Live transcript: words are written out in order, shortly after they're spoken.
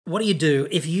what do you do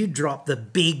if you drop the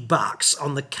big bucks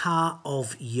on the car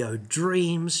of your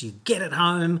dreams? You get it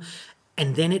home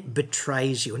and then it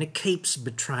betrays you, and it keeps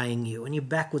betraying you, and you're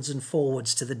backwards and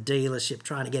forwards to the dealership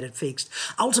trying to get it fixed.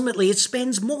 Ultimately, it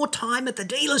spends more time at the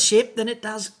dealership than it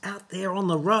does out there on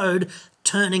the road,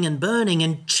 turning and burning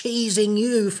and cheesing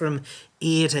you from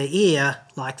ear to ear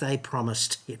like they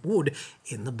promised it would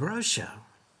in the brochure.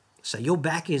 So your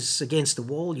back is against the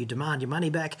wall, you demand your money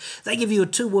back. They give you a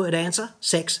 2-word answer,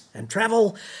 sex and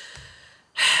travel,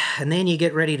 and then you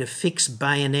get ready to fix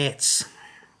bayonets.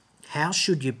 How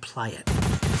should you play it?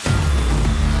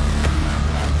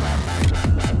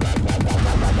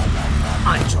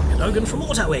 I'm John Cadogan from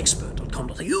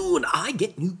AutoExpert.com.au, and I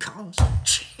get new cars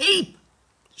cheap.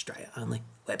 Australia only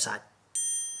website.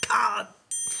 Card.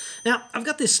 Now, I've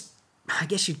got this, I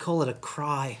guess you'd call it a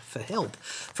cry for help,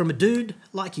 from a dude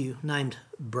like you named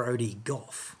Brody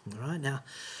Goff. All right, now,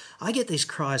 I get these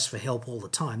cries for help all the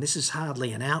time. This is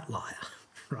hardly an outlier,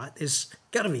 right? There's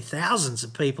got to be thousands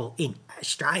of people in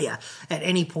Australia at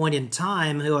any point in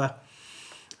time who are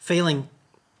feeling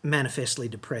manifestly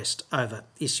depressed over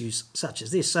issues such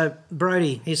as this. So,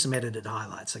 Brody, here's some edited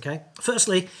highlights, okay?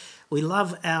 Firstly, we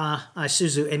love our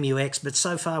Isuzu MU-X, but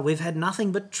so far we've had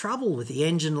nothing but trouble with the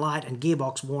engine light and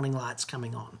gearbox warning lights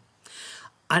coming on.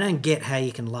 I don't get how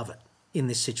you can love it in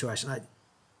this situation.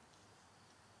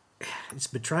 It's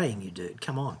betraying you, dude.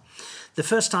 Come on. The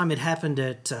first time it happened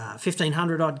at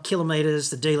 1,500 odd kilometres,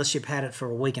 the dealership had it for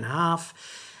a week and a half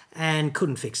and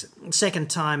couldn't fix it. The second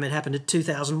time it happened at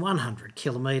 2,100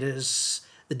 kilometres,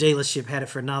 the dealership had it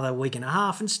for another week and a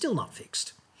half and still not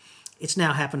fixed. It's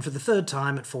now happened for the third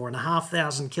time at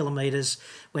 4,500 kilometres.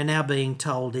 We're now being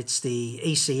told it's the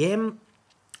ECM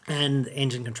and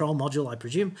engine control module, I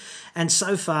presume. And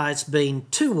so far it's been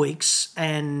 2 weeks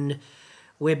and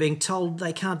we're being told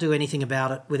they can't do anything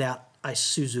about it without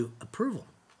Isuzu approval.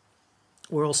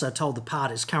 We're also told the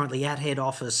part is currently at head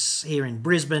office here in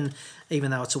Brisbane. Even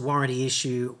though it's a warranty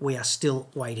issue, we are still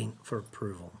waiting for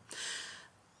approval.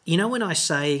 You know, when I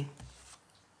say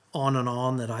on and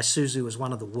on that Isuzu is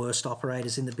one of the worst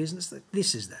operators in the business,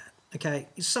 this is that. Okay,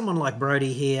 someone like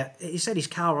Brody here, he's had his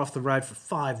car off the road for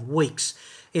 5 weeks.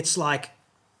 It's like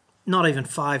not even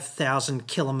 5,000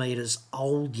 kilometres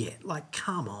old yet. Like,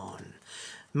 come on.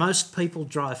 Most people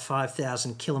drive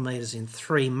 5,000 kilometres in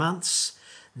 3 months.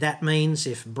 That means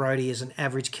if Brody is an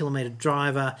average kilometre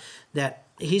driver, that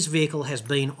his vehicle has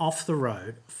been off the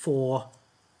road for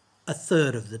a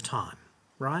third of the time,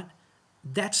 right?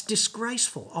 That's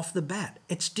disgraceful off the bat.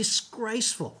 It's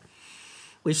disgraceful.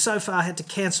 We've so far had to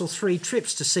cancel 3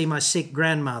 trips to see my sick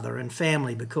grandmother and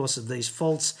family because of these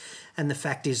faults, and the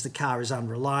fact is the car is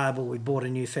unreliable. We bought a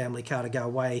new family car to go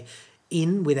away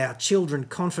in with our children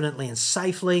confidently and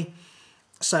safely.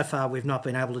 So far, we've not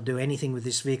been able to do anything with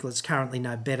this vehicle. It's currently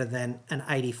no better than an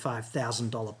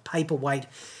 $85,000 paperweight.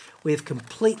 We've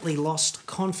completely lost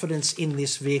confidence in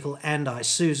this vehicle and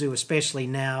Isuzu, especially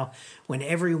now when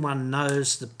everyone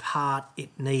knows the part it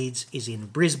needs is in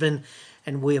Brisbane,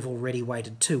 and we have already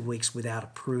waited 2 weeks without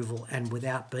approval and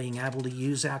without being able to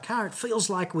use our car. It feels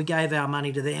like we gave our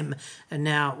money to them and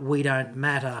now we don't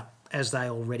matter as they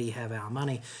already have our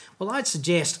money. Well, I'd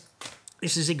suggest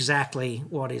this is exactly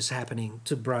what is happening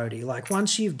to Brody. Like,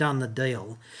 once you've done the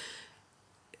deal,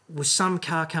 with some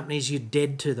car companies, you're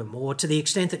dead to them, or to the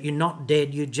extent that you're not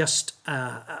dead, you're just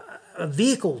a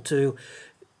vehicle to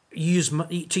use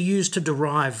to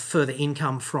derive further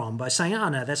income from by saying, oh,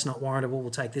 no, that's not warrantable,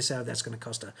 we'll take this out, that's going to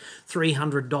cost a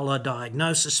 $300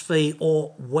 diagnosis fee or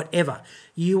whatever.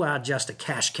 You are just a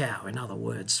cash cow, in other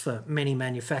words, for many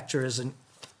manufacturers. And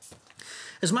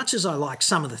as much as I like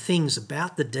some of the things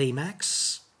about the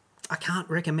D-Max, I can't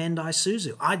recommend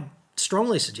Isuzu. I'd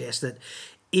strongly suggest that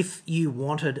if you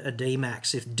wanted a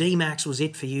D-Max, if D-Max was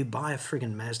it for you, buy a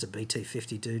friggin' Mazda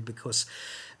BT50, dude, because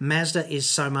Mazda is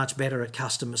so much better at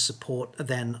customer support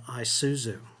than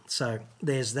Isuzu. So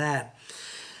there's that.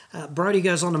 Brody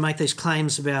goes on to make these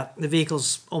claims about the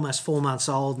vehicle's almost 4 months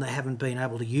old and they haven't been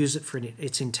able to use it for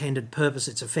its intended purpose.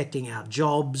 It's affecting our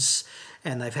jobs,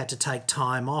 and they've had to take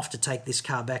time off to take this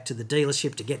car back to the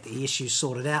dealership to get the issue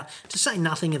sorted out, to say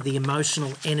nothing of the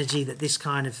emotional energy that this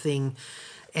kind of thing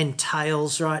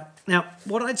entails, right? Now,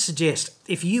 what I'd suggest,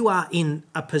 if you are in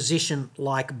a position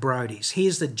like Brody's,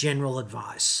 here's the general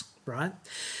advice, right?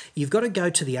 You've got to go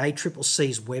to the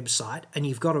ACCC's website and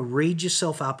you've got to read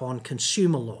yourself up on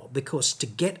consumer law, because to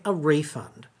get a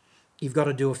refund, you've got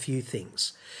to do a few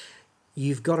things.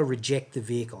 You've got to reject the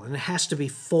vehicle, and it has to be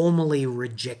formally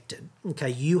rejected. Okay,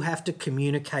 you have to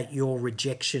communicate your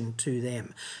rejection to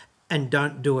them, and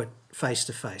don't do it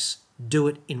face-to-face. Do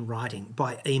it in writing,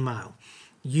 by email.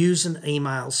 Use an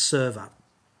email server.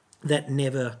 that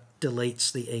never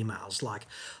deletes the emails, like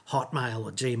Hotmail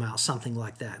or Gmail, something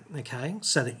like that, okay?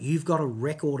 So that you've got a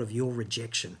record of your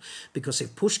rejection, because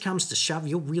if push comes to shove,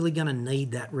 you're really going to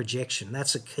need that rejection.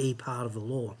 That's a key part of the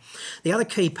law. The other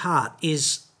key part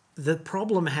is the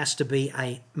problem has to be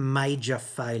a major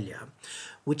failure,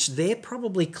 which they're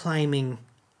probably claiming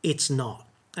it's not,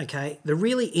 okay? The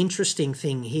really interesting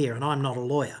thing here, and I'm not a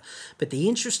lawyer, but the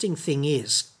interesting thing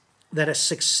is that a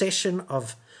succession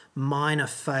of minor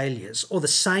failures, or the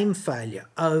same failure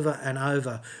over and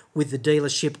over with the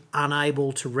dealership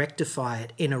unable to rectify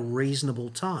it in a reasonable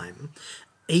time,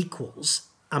 equals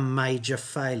a major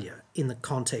failure in the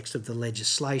context of the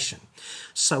legislation.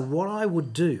 So what I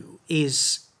would do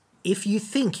is, if you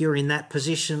think you're in that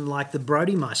position like the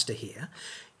Brodemeister here,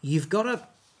 you've got to,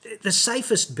 the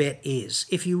safest bet is,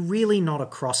 if you're really not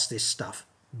across this stuff,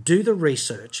 do the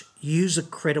research, use a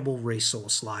credible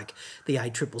resource like the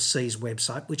ACCC's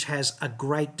website, which has a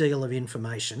great deal of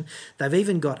information. They've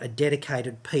even got a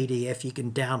dedicated PDF you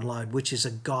can download, which is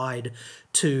a guide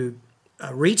to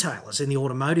retailers in the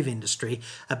automotive industry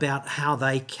about how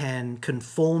they can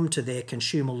conform to their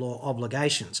consumer law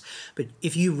obligations. But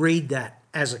if you read that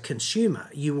as a consumer,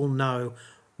 you will know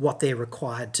what they're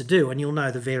required to do, and you'll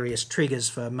know the various triggers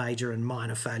for major and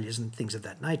minor failures and things of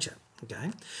that nature.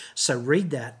 Okay, so read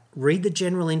that, read the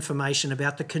general information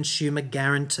about the consumer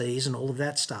guarantees and all of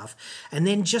that stuff, and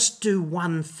then just do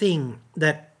one thing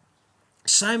that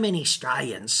so many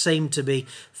Australians seem to be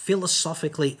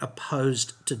philosophically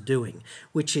opposed to doing,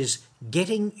 which is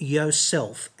getting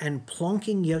yourself and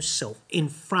plonking yourself in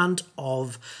front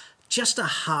of just a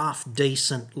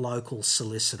half-decent local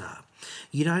solicitor.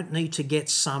 You don't need to get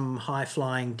some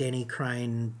high-flying Denny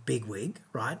Crane bigwig,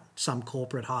 right? Some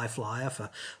corporate high flyer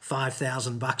for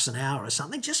 $5,000 an hour or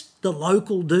something. Just the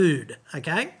local dude,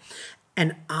 okay?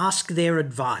 And ask their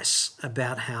advice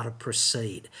about how to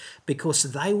proceed, because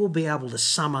they will be able to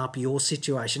sum up your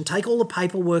situation. Take all the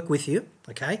paperwork with you,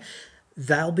 okay?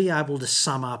 They'll be able to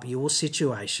sum up your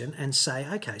situation and say,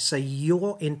 okay, so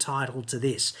you're entitled to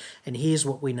this, and here's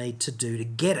what we need to do to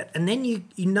get it. And then you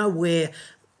know where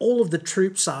all of the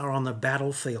troops are on the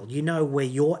battlefield. You know where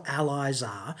your allies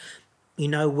are. You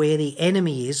know where the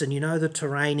enemy is, and you know the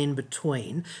terrain in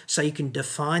between, so you can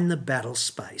define the battle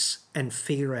space and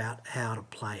figure out how to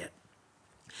play it.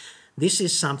 This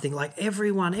is something like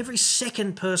every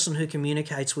second person who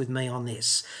communicates with me on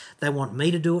this, they want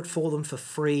me to do it for them for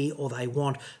free, or they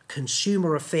want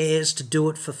Consumer Affairs to do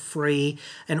it for free,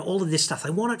 and all of this stuff.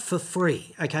 They want it for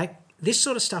free, okay? This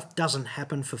sort of stuff doesn't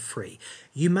happen for free.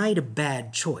 You made a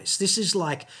bad choice. This is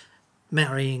like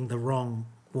marrying the wrong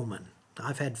woman.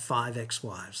 I've had 5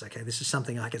 ex-wives, okay? This is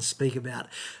something I can speak about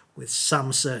with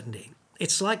some certainty.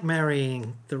 It's like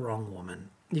marrying the wrong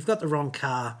woman. You've got the wrong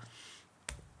car.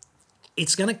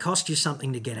 It's going to cost you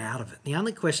something to get out of it. The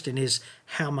only question is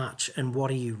how much, and what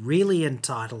are you really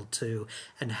entitled to,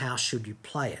 and how should you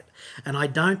play it? And I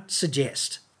don't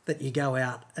suggest that you go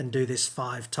out and do this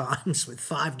 5 times with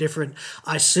 5 different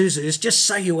Isuzus just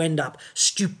so you end up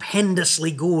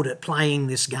stupendously good at playing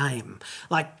this game.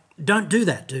 Like, don't do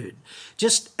that, dude.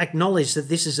 Just acknowledge that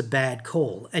this is a bad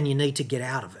call and you need to get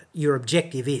out of it. Your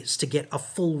objective is to get a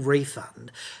full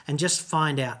refund, and just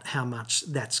find out how much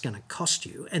that's going to cost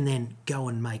you, and then go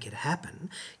and make it happen.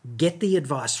 Get the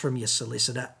advice from your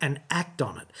solicitor and act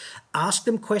on it. Ask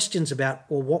them questions about,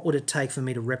 well, what would it take for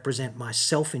me to represent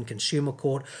myself in consumer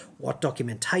court? What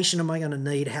documentation am I going to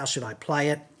need? How should I play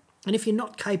it? And if you're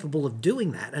not capable of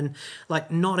doing that, and like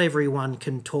not everyone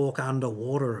can talk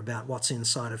underwater about what's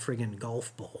inside a friggin'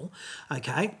 golf ball,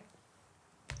 okay?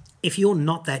 If you're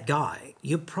not that guy,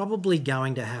 you're probably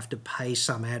going to have to pay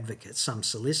some advocate, some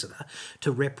solicitor,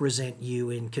 to represent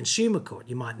you in consumer court.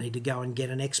 You might need to go and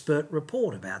get an expert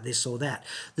report about this or that.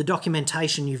 The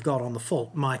documentation you've got on the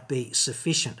fault might be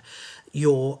sufficient.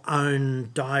 Your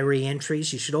own diary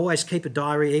entries. You should always keep a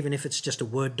diary, even if it's just a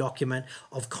Word document,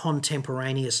 of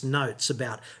contemporaneous notes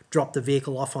about dropped the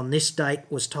vehicle off on this date,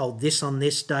 was told this on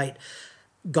this date,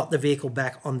 got the vehicle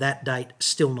back on that date,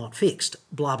 still not fixed,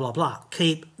 blah, blah, blah.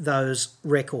 Keep those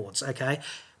records, okay?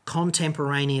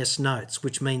 Contemporaneous notes,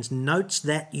 which means notes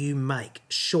that you make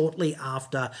shortly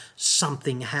after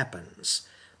something happens.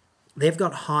 They've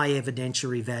got high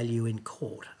evidentiary value in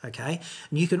court, okay?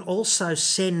 And you can also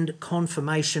send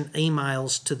confirmation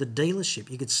emails to the dealership.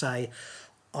 You could say,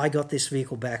 I got this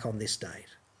vehicle back on this date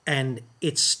and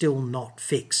it's still not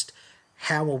fixed.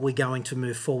 How are we going to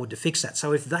move forward to fix that?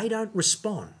 So if they don't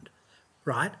respond,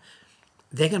 right,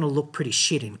 they're going to look pretty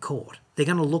shit in court. They're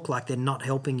going to look like they're not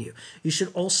helping you. You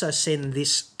should also send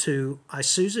this to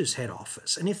Isuzu's head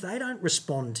office. And if they don't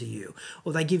respond to you,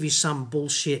 or they give you some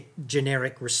bullshit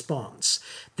generic response,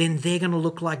 then they're going to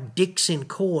look like dicks in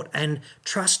court. And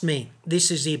trust me, this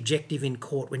is the objective in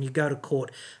court. When you go to court,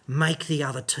 make the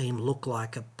other team look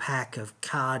like a pack of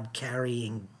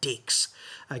card-carrying dicks,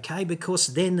 okay? Because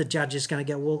then the judge is going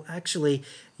to go, well, actually,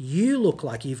 you look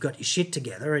like you've got your shit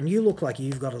together and you look like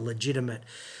you've got a legitimate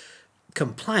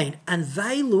complaint, and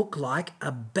they look like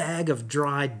a bag of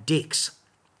dried dicks.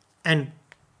 And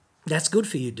that's good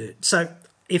for you, dude. So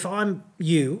if I'm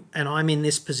you and I'm in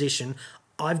this position,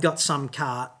 I've got some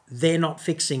car, they're not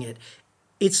fixing it,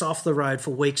 it's off the road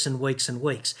for weeks and weeks and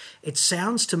weeks. It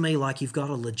sounds to me like you've got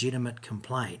a legitimate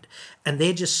complaint and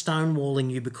they're just stonewalling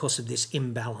you because of this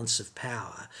imbalance of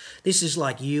power. This is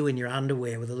like you in your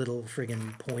underwear with a little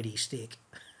friggin' pointy stick,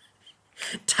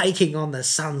 taking on the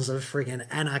sons of friggin'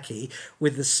 anarchy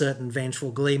with a certain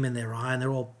vengeful gleam in their eye, and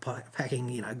they're all packing,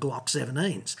 you know, Glock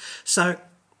 17s. So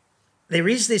there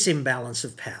is this imbalance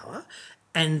of power,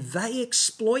 and they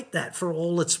exploit that for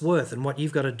all it's worth. And what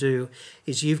you've got to do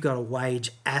is you've got to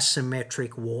wage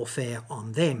asymmetric warfare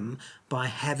on them by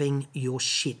having your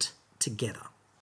shit together.